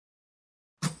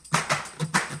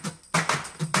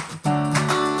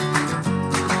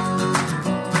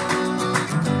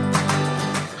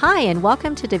and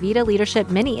welcome to DaVita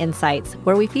Leadership Mini Insights,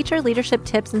 where we feature leadership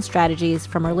tips and strategies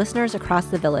from our listeners across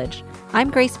the village. I'm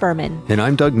Grace Berman. And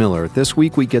I'm Doug Miller. This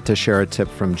week we get to share a tip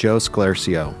from Joe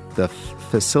Sclercio, the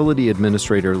facility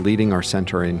administrator leading our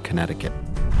center in Connecticut.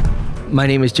 My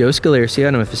name is Joe Sclercio,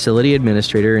 and I'm a facility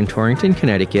administrator in Torrington,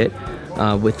 Connecticut,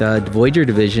 with the Voyager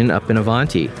division up in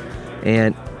Avanti.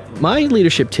 And my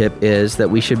leadership tip is that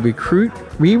we should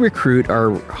re-recruit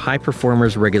our high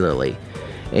performers regularly.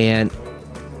 And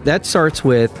that starts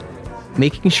with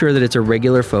making sure that it's a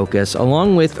regular focus,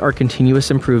 along with our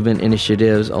continuous improvement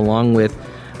initiatives, along with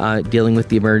dealing with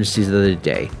the emergencies of the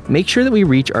day. Make sure that we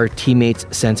reach our teammates'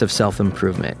 sense of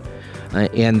self-improvement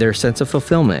and their sense of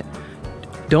fulfillment.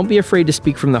 Don't be afraid to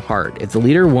speak from the heart. If the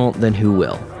leader won't, then who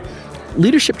will?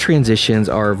 Leadership transitions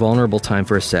are a vulnerable time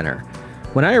for a center.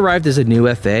 When I arrived as a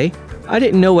new FA, I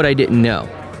didn't know what I didn't know.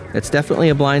 That's definitely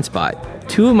a blind spot.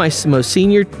 Two of my most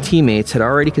senior teammates had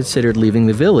already considered leaving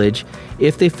the village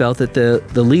if they felt that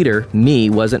the leader, me,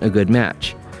 wasn't a good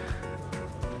match.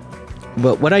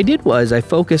 But what I did was I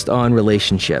focused on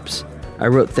relationships. I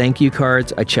wrote thank you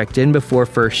cards, I checked in before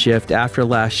first shift, after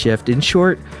last shift. In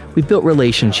short, we built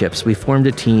relationships, we formed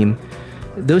a team.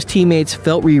 Those teammates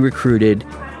felt re-recruited,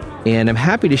 and I'm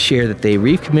happy to share that they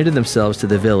recommitted themselves to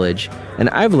the village. And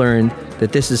I've learned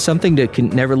that this is something to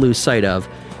never lose sight of,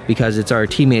 because it's our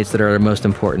teammates that are our most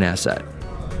important asset.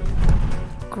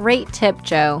 Great tip,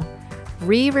 Joe.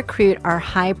 Re-recruit our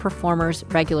high performers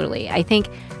regularly. I think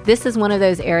this is one of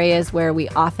those areas where we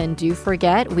often do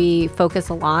forget. We focus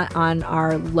a lot on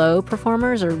our low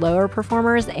performers or lower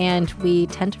performers, and we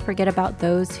tend to forget about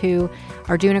those who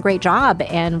are doing a great job,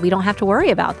 and we don't have to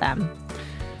worry about them.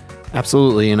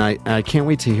 Absolutely, and I can't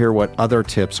wait to hear what other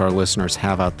tips our listeners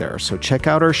have out there. So check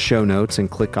out our show notes and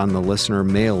click on the listener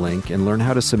mail link and learn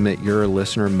how to submit your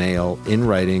listener mail in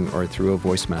writing or through a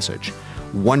voice message.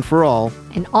 One for all.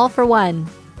 And all for one.